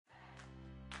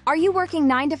Are you working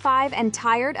 9 to 5 and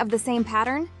tired of the same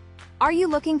pattern? Are you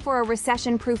looking for a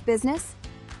recession-proof business?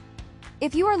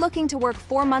 If you are looking to work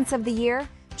 4 months of the year,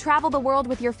 travel the world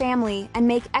with your family, and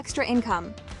make extra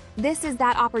income, this is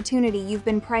that opportunity you've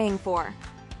been praying for.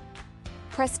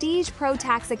 Prestige Pro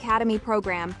Tax Academy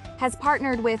program has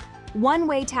partnered with One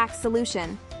Way Tax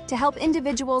Solution to help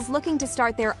individuals looking to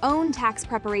start their own tax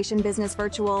preparation business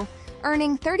virtual,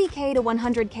 earning $30K to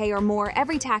 $100K or more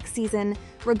every tax season,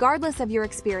 regardless of your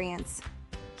experience.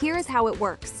 Here's how it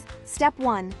works. Step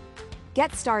 1.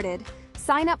 Get started.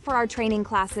 Sign up for our training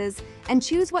classes and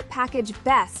choose what package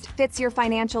best fits your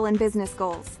financial and business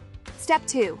goals. Step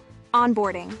 2.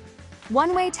 Onboarding.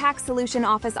 One Way Tax Solution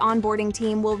Office onboarding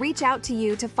team will reach out to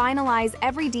you to finalize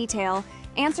every detail,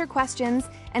 answer questions,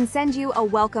 and send you a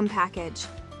welcome package.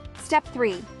 Step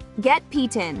 3. Get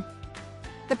PTIN.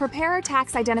 The Preparer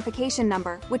Tax Identification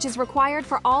Number, which is required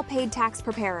for all paid tax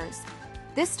preparers.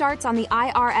 This starts on the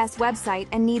IRS website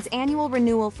and needs annual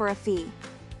renewal for a fee.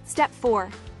 Step 4.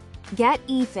 Get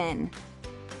EFIN.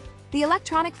 The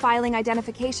Electronic Filing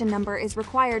Identification Number is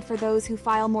required for those who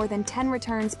file more than 10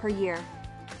 returns per year.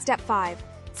 Step 5.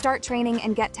 Start training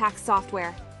and get tax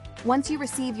software. Once you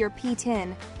receive your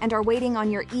PTIN and are waiting on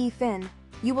your EFIN,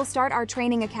 you will start our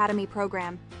Training Academy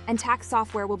program, and tax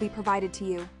software will be provided to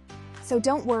you. So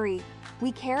don't worry,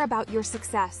 we care about your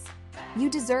success. You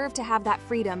deserve to have that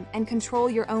freedom and control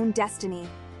your own destiny.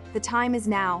 The time is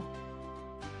now.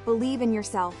 Believe in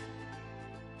yourself.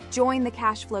 Join the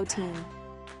Cashflow team.